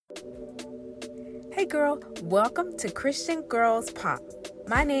Hey girl, welcome to Christian Girls Pop.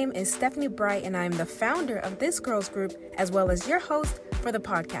 My name is Stephanie Bright and I'm the founder of this girls group as well as your host for the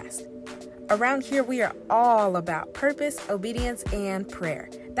podcast. Around here we are all about purpose, obedience, and prayer.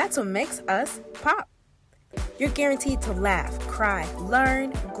 That's what makes us pop. You're guaranteed to laugh, cry,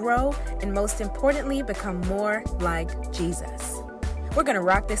 learn, grow, and most importantly, become more like Jesus. We're going to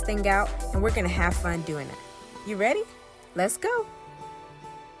rock this thing out and we're going to have fun doing it. You ready? Let's go.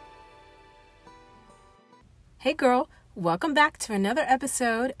 Hey girl, welcome back to another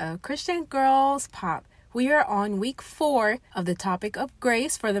episode of Christian Girls Pop. We are on week 4 of the topic of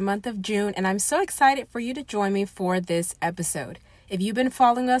grace for the month of June, and I'm so excited for you to join me for this episode. If you've been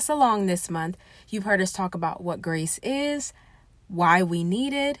following us along this month, you've heard us talk about what grace is, why we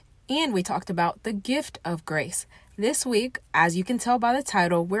need it, and we talked about the gift of grace. This week, as you can tell by the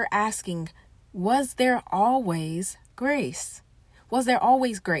title, we're asking, was there always grace? Was there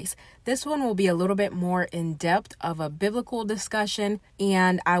always grace? This one will be a little bit more in depth of a biblical discussion,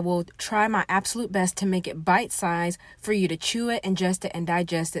 and I will try my absolute best to make it bite-sized for you to chew it, ingest it, and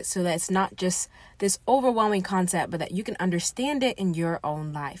digest it so that it's not just this overwhelming concept, but that you can understand it in your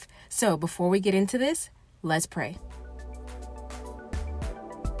own life. So before we get into this, let's pray.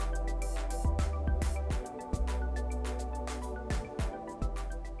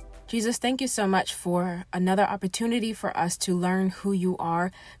 Jesus, thank you so much for another opportunity for us to learn who you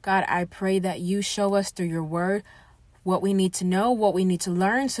are. God, I pray that you show us through your word what we need to know, what we need to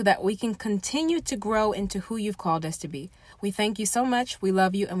learn so that we can continue to grow into who you've called us to be. We thank you so much. We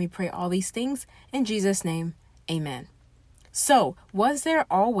love you and we pray all these things in Jesus' name. Amen. So, was there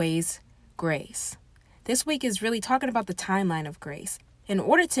always grace? This week is really talking about the timeline of grace. In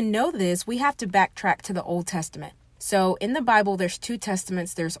order to know this, we have to backtrack to the Old Testament. So in the Bible, there's 2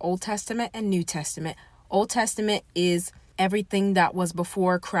 testaments. There's Old Testament and New Testament. Old Testament is everything that was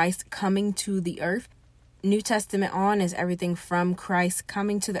before Christ coming to the earth. New Testament on is everything from Christ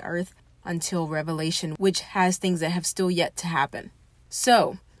coming to the earth until Revelation, which has things that have still yet to happen.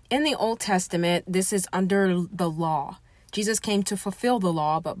 So in the Old Testament, this is under the law. Jesus came to fulfill the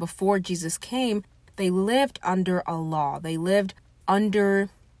law, but before Jesus came, they lived under a law. They lived under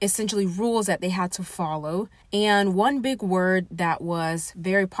essentially rules that they had to follow. And one big word that was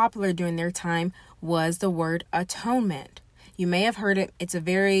very popular during their time was the word atonement. You may have heard it. It's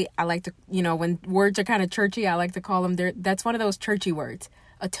I like to, when words are kind of churchy, I like to call them that's one of those churchy words,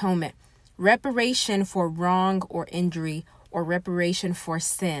 atonement. Reparation for wrong or injury or reparation for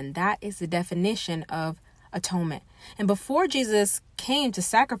sin. That is the definition of atonement. And before Jesus came to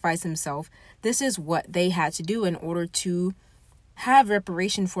sacrifice himself, this is what they had to do in order to have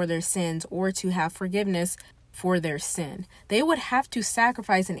reparation for their sins or to have forgiveness for their sin. They would have to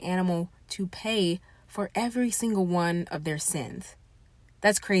sacrifice an animal to pay for every single one of their sins.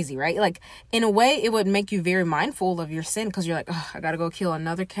 That's crazy, right? Like, in a way, it would make you very mindful of your sin because you're like, oh, I gotta go kill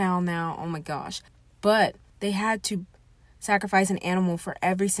another cow now. Oh my gosh. But they had to sacrifice an animal for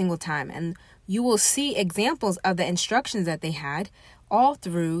every single time. And you will see examples of the instructions that they had all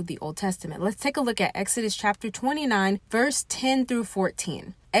through the Old Testament. Let's take a look at Exodus chapter 29, verse 10 through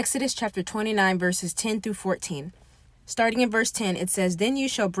 14. Exodus chapter 29, verses 10 through 14. Starting in verse 10, it says, Then you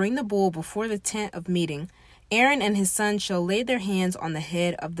shall bring the bull before the tent of meeting. Aaron and his sons shall lay their hands on the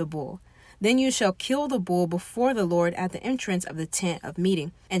head of the bull. Then you shall kill the bull before the Lord at the entrance of the tent of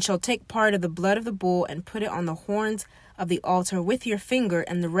meeting, and shall take part of the blood of the bull and put it on the horns of the altar with your finger,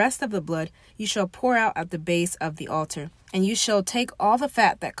 and the rest of the blood you shall pour out at the base of the altar. And you shall take all the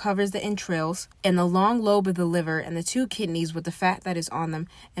fat that covers the entrails, and the long lobe of the liver, and the 2 kidneys with the fat that is on them,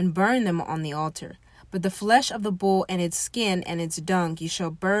 and burn them on the altar. But the flesh of the bull and its skin and its dung you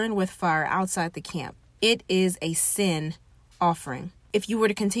shall burn with fire outside the camp. It is a sin offering. If you were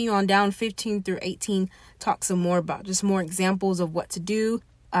to continue on down, 15 through 18 talk some more about just more examples of what to do.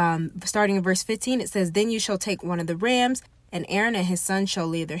 Starting in verse 15, it says, Then you shall take one of the rams, and Aaron and his sons shall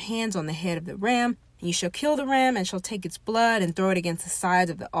lay their hands on the head of the ram. And you shall kill the ram, and shall take its blood, and throw it against the sides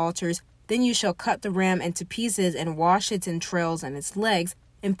of the altars. Then you shall cut the ram into pieces, and wash its entrails and its legs,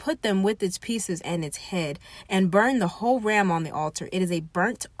 and put them with its pieces and its head, and burn the whole ram on the altar. It is a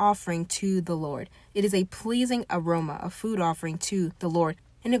burnt offering to the Lord. It is a pleasing aroma, a food offering to the Lord.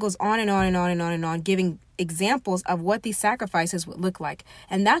 And it goes on and on and on and on and on, giving examples of what these sacrifices would look like.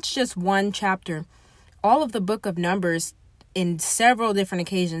 And that's just one chapter. All of the book of Numbers, in several different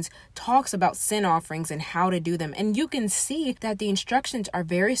occasions, talks about sin offerings and how to do them. And you can see that the instructions are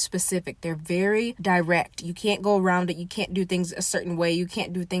very specific. They're very direct. You can't go around it. You can't do things a certain way. You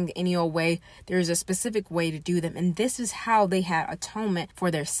can't do things any old way. There's a specific way to do them. And this is how they had atonement for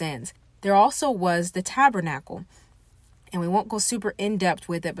their sins. There also was the tabernacle. And we won't go super in depth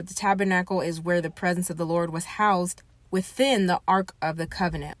with it, but the tabernacle is where the presence of the Lord was housed within the Ark of the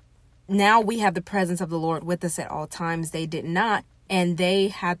Covenant. Now we have the presence of the Lord with us at all times. They did not. And they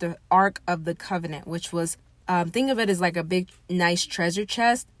had the Ark of the Covenant, which was, think of it as like a big, nice treasure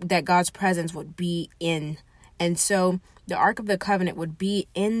chest that God's presence would be in. And so the Ark of the Covenant would be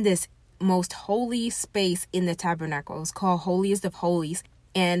in this most holy space in the tabernacle. It was called Holiest of Holies.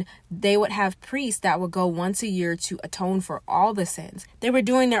 And they would have priests that would go once a year to atone for all the sins. They were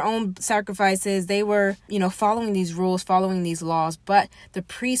doing their own sacrifices. They were, following these rules, following these laws. But the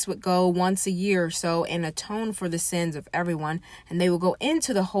priests would go once a year or so and atone for the sins of everyone. And they would go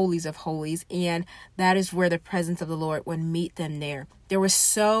into the Holies of Holies. And that is where the presence of the Lord would meet them there. There was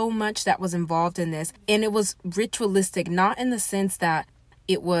so much that was involved in this. And it was ritualistic, not in the sense that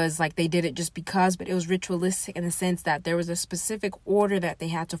it was like they did it just because, but it was ritualistic in the sense that there was a specific order that they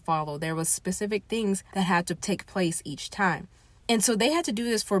had to follow. There was specific things that had to take place each time. And so they had to do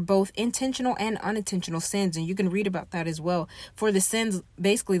this for both intentional and unintentional sins. And you can read about that as well. For the sins,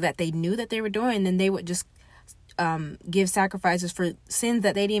 basically, that they knew that they were doing, then they would just give sacrifices for sins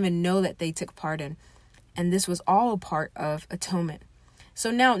that they didn't even know that they took part in. And this was all a part of atonement. So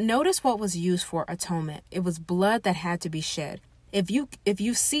now notice what was used for atonement. It was blood that had to be shed. If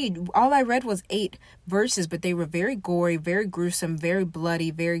you see, all I read was 8 verses, but they were very gory, very gruesome, very bloody,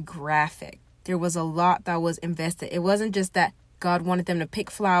 very graphic. There was a lot that was invested. It wasn't just that God wanted them to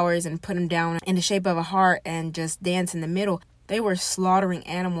pick flowers and put them down in the shape of a heart and just dance in the middle. They were slaughtering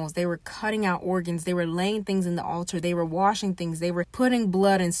animals. They were cutting out organs. They were laying things in the altar. They were washing things. They were putting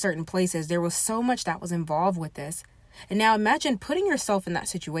blood in certain places. There was so much that was involved with this. And now imagine putting yourself in that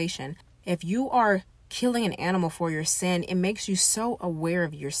situation. If you are killing an animal for your sin, it makes you so aware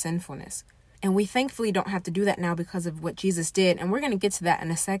of your sinfulness. And we thankfully don't have to do that now because of what Jesus did. And we're going to get to that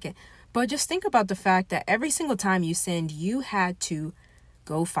in a second. But just think about the fact that every single time you sinned, you had to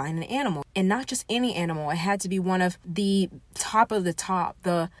go find an animal. And not just any animal. It had to be one of the top of the top,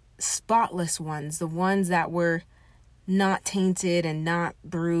 the spotless ones, the ones that were not tainted and not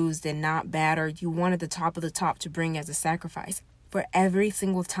bruised and not battered. You wanted the top of the top to bring as a sacrifice. For every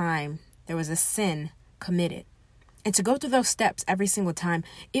single time there was a sin committed. And to go through those steps every single time,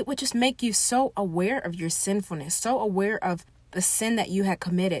 it would just make you so aware of your sinfulness, so aware of the sin that you had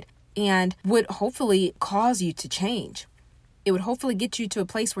committed, and would hopefully cause you to change. It would hopefully get you to a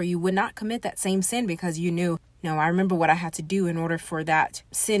place where you would not commit that same sin because you knew, no, I remember what I had to do in order for that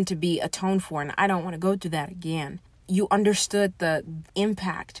sin to be atoned for, and I don't want to go through that again. You understood the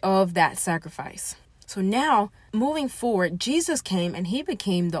impact of that sacrifice. So now, moving forward, Jesus came and he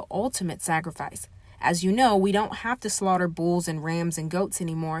became the ultimate sacrifice. As you know, we don't have to slaughter bulls and rams and goats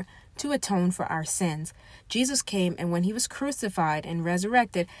anymore to atone for our sins. Jesus came, and when he was crucified and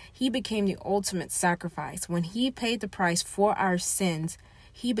resurrected, he became the ultimate sacrifice. When he paid the price for our sins,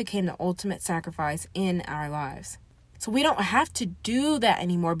 he became the ultimate sacrifice in our lives. So we don't have to do that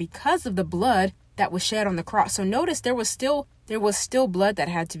anymore because of the blood that was shed on the cross. So notice there was still blood that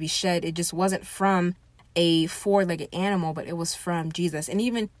had to be shed. It just wasn't from a 4-legged animal, but it was from Jesus. And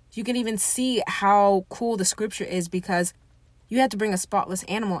even you can even see how cool the scripture is, because you had to bring a spotless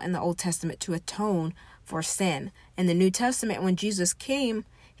animal in the Old Testament to atone for sin. In the New Testament, when Jesus came,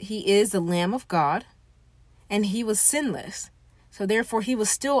 he is the Lamb of God, and he was sinless. So therefore, he was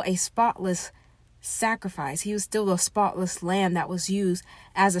still a spotless sacrifice. He was still a spotless lamb that was used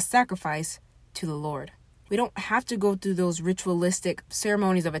as a sacrifice to the Lord. We don't have to go through those ritualistic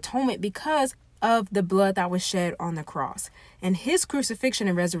ceremonies of atonement because of the blood that was shed on the cross. And his crucifixion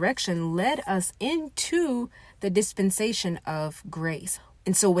and resurrection led us into the dispensation of grace.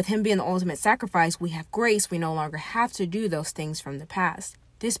 And so with him being the ultimate sacrifice, we have grace. We no longer have to do those things from the past.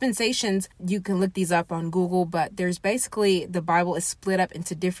 Dispensations, you can look these up on Google, but there's basically, the Bible is split up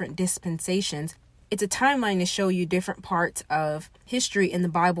into different dispensations. It's a timeline to show you different parts of history in the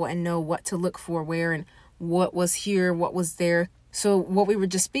Bible and know what to look for where and what was here, what was there. So what we were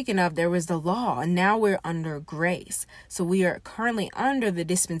just speaking of, there was the law, and now we're under grace. So we are currently under the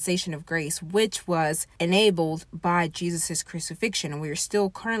dispensation of grace, which was enabled by Jesus' crucifixion. And we are still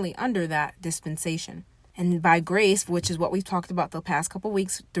currently under that dispensation. And by grace, which is what we've talked about the past couple of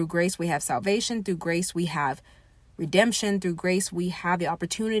weeks, through grace we have salvation. Through grace we have redemption. Through grace we have the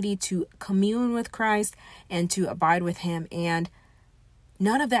opportunity to commune with Christ and to abide with him. And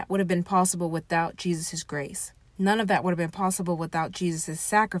none of that would have been possible without Jesus' grace. None of that would have been possible without Jesus'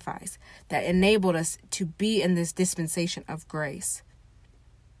 sacrifice that enabled us to be in this dispensation of grace.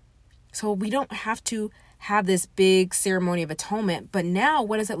 So we don't have to have this big ceremony of atonement. But now,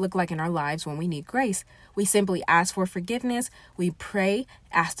 what does it look like in our lives when we need grace? We simply ask for forgiveness. We pray,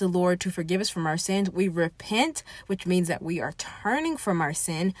 ask the Lord to forgive us from our sins. We repent, which means that we are turning from our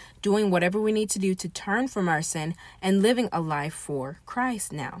sin, doing whatever we need to do to turn from our sin, and living a life for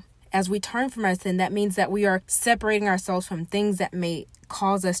Christ now. As we turn from our sin, that means that we are separating ourselves from things that may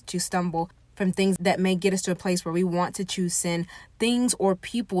cause us to stumble, from things that may get us to a place where we want to choose sin, things or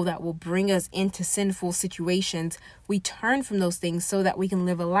people that will bring us into sinful situations. We turn from those things so that we can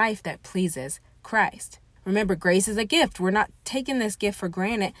live a life that pleases Christ. Remember, grace is a gift. We're not taking this gift for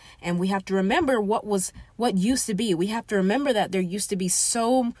granted, and we have to remember what used to be. We have to remember that there used to be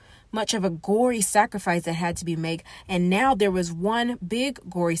so much of a gory sacrifice that had to be made, and now there was one big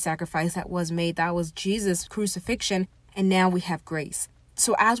gory sacrifice that was made. That was Jesus' crucifixion, and now we have grace.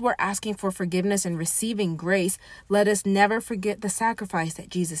 So as we're asking for forgiveness and receiving grace, let us never forget the sacrifice that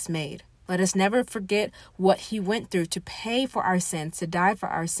Jesus made. Let us never forget what he went through to pay for our sins, to die for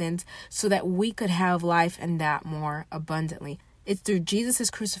our sins, so that we could have life and that more abundantly. It's through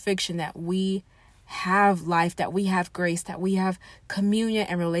Jesus' crucifixion that we have life, that we have grace, that we have communion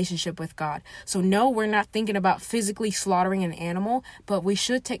and relationship with God. So no, we're not thinking about physically slaughtering an animal, but we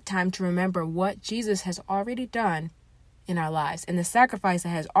should take time to remember what Jesus has already done in our lives and the sacrifice that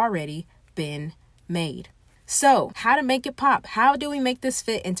has already been made. So, how to make it pop? How do we make this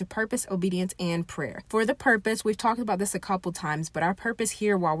fit into purpose, obedience, and prayer? For the purpose, we've talked about this a couple times, but our purpose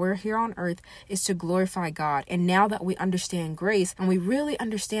here while we're here on earth is to glorify God. And now that we understand grace and we really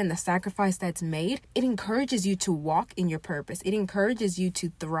understand the sacrifice that's made, it encourages you to walk in your purpose. It encourages you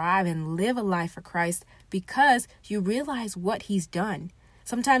to thrive and live a life for Christ because you realize what he's done.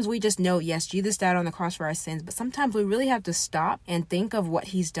 Sometimes we just know, yes, Jesus died on the cross for our sins, but sometimes we really have to stop and think of what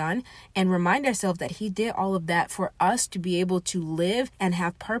he's done and remind ourselves that he did all of that for us to be able to live and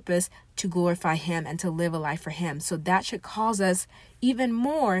have purpose to glorify him and to live a life for him. So that should cause us even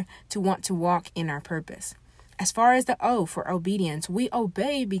more to want to walk in our purpose. As far as the O for obedience, we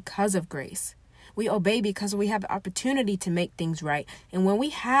obey because of grace. We obey because we have the opportunity to make things right. And when we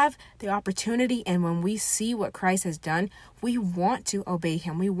have the opportunity and when we see what Christ has done, we want to obey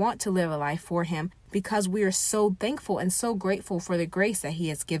him. We want to live a life for him because we are so thankful and so grateful for the grace that he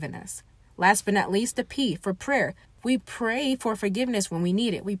has given us. Last but not least, the P for prayer. We pray for forgiveness when we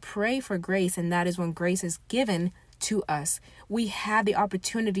need it. We pray for grace, and that is when grace is given to us. We have the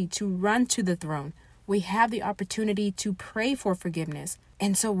opportunity to run to the throne. We have the opportunity to pray for forgiveness.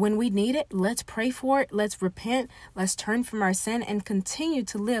 And so when we need it, let's pray for it. Let's repent. Let's turn from our sin and continue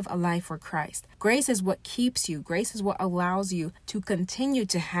to live a life for Christ. Grace is what keeps you. Grace is what allows you to continue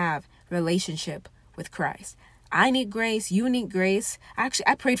to have relationship with Christ. I need grace. You need grace. Actually,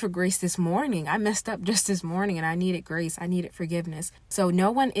 I prayed for grace this morning. I messed up just this morning and I needed grace. I needed forgiveness. So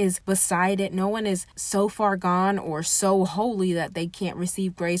no one is beside it. No one is so far gone or so holy that they can't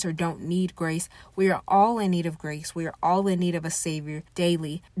receive grace or don't need grace. We are all in need of grace. We are all in need of a Savior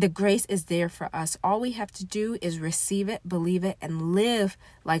daily. The grace is there for us. All we have to do is receive it, believe it, and live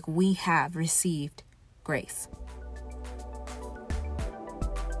like we have received grace.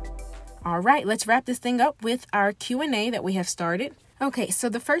 All right, let's wrap this thing up with our Q&A that we have started. Okay, so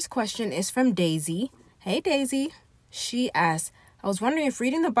the first question is from Daisy. Hey, Daisy. She asks, I was wondering if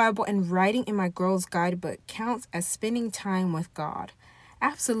reading the Bible and writing in my girl's guidebook counts as spending time with God.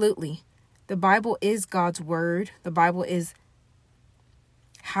 Absolutely. The Bible is God's word. The Bible is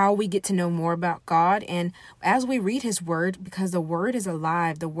how we get to know more about God. And as we read his word, because the word is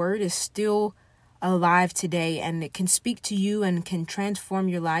alive, the word is still alive today, and it can speak to you and can transform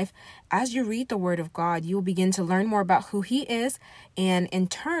your life. As you read the word of God, you'll begin to learn more about who he is, and in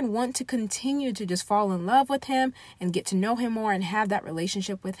turn want to continue to just fall in love with him and get to know him more and have that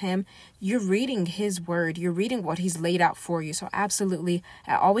relationship with him. You're reading his word. You're reading what he's laid out for you. So absolutely,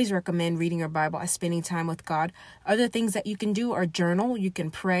 I always recommend reading your Bible as spending time with God. Other things that you can do are journal. You can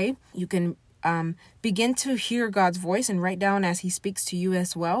pray. You can begin to hear God's voice and write down as he speaks to you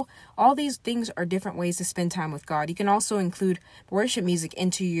as well. All these things are different ways to spend time with God. You can also include worship music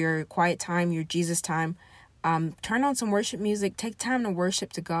into your quiet time, your Jesus time. Turn on some worship music. Take time to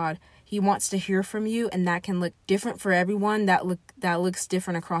worship to God. He wants to hear from you, and that can look different for everyone. That looks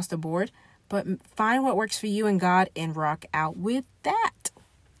different across the board. But find what works for you and God and rock out with that.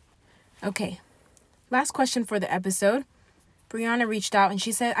 Okay, last question for the episode. Brianna reached out and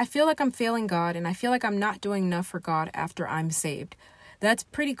she said, I feel like I'm failing God and I feel like I'm not doing enough for God after I'm saved. That's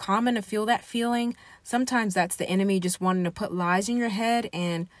pretty common to feel that feeling. Sometimes that's the enemy just wanting to put lies in your head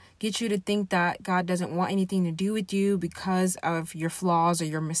and get you to think that God doesn't want anything to do with you because of your flaws or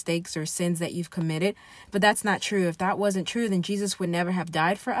your mistakes or sins that you've committed. But that's not true. If that wasn't true, then Jesus would never have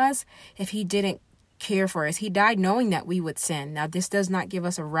died for us if he didn't care for us. He died knowing that we would sin. Now, this does not give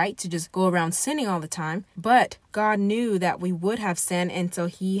us a right to just go around sinning all the time, but God knew that we would have sin, and so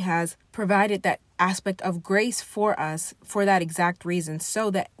he has provided that aspect of grace for us for that exact reason,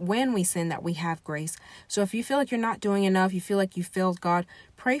 so that when we sin, that we have grace. So if you feel like you're not doing enough, you feel like you failed God,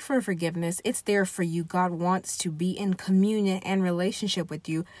 pray for forgiveness. It's there for you. God wants to be in communion and relationship with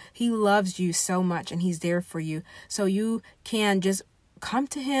you. He loves you so much, and he's there for you. So you can just come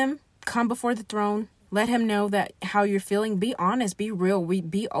to him, come before the throne, let him know that how you're feeling. Be honest, be real,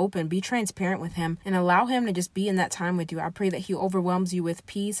 be open, be transparent with him, and allow him to just be in that time with you. I pray that he overwhelms you with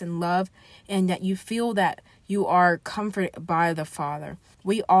peace and love, and that you feel that you are comforted by the Father.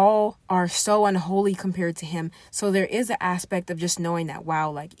 We all are so unholy compared to him. So there is an aspect of just knowing that,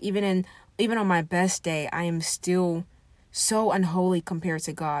 wow, like even on my best day, I am still so unholy compared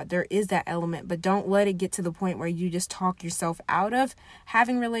to God. There is that element, but don't let it get to the point where you just talk yourself out of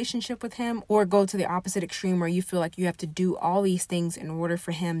having a relationship with him, or go to the opposite extreme where you feel like you have to do all these things in order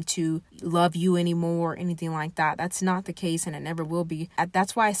for him to love you anymore or anything like that. That's not the case, and it never will be.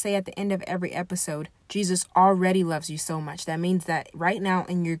 That's why I say at the end of every episode, Jesus already loves you so much. That means that right now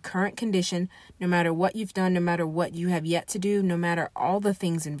in your current condition, no matter what you've done, no matter what you have yet to do, no matter all the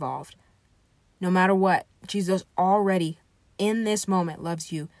things involved, no matter what, Jesus already in this moment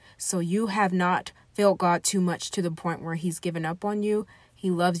loves you. So you have not failed God too much to the point where he's given up on you. He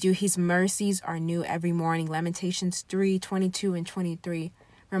loves you. His mercies are new every morning. Lamentations 3:22 and 23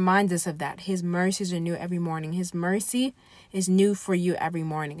 reminds us of that. His mercies are new every morning. His mercy is new for you every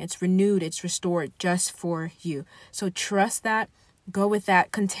morning. It's renewed. It's restored just for you. So trust that. Go with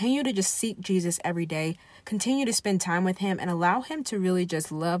that. Continue to just seek Jesus every day. Continue to spend time with him and allow him to really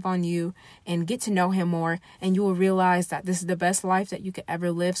just love on you and get to know him more. And you will realize that this is the best life that you could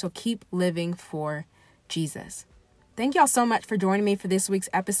ever live. So keep living for Jesus. Thank y'all so much for joining me for this week's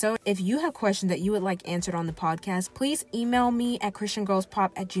episode. If you have questions that you would like answered on the podcast, please email me at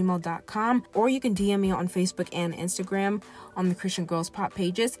christiangirlspop@gmail.com, or you can DM me on Facebook and Instagram on the Christian Girls Pop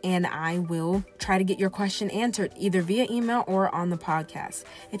pages, and I will try to get your question answered either via email or on the podcast.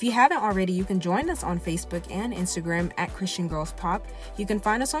 If you haven't already, you can join us on Facebook and Instagram at Christian Girls Pop. You can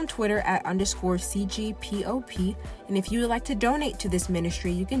find us on Twitter at _CGPOP. And if you would like to donate to this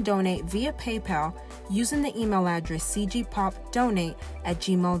ministry, you can donate via PayPal using the email address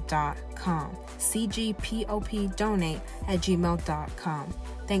cgpopdonate@gmail.com. cgpopdonate@gmail.com.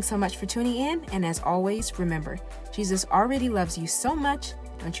 Thanks so much for tuning in. And as always, remember, Jesus already loves you so much.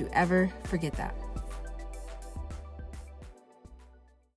 Don't you ever forget that.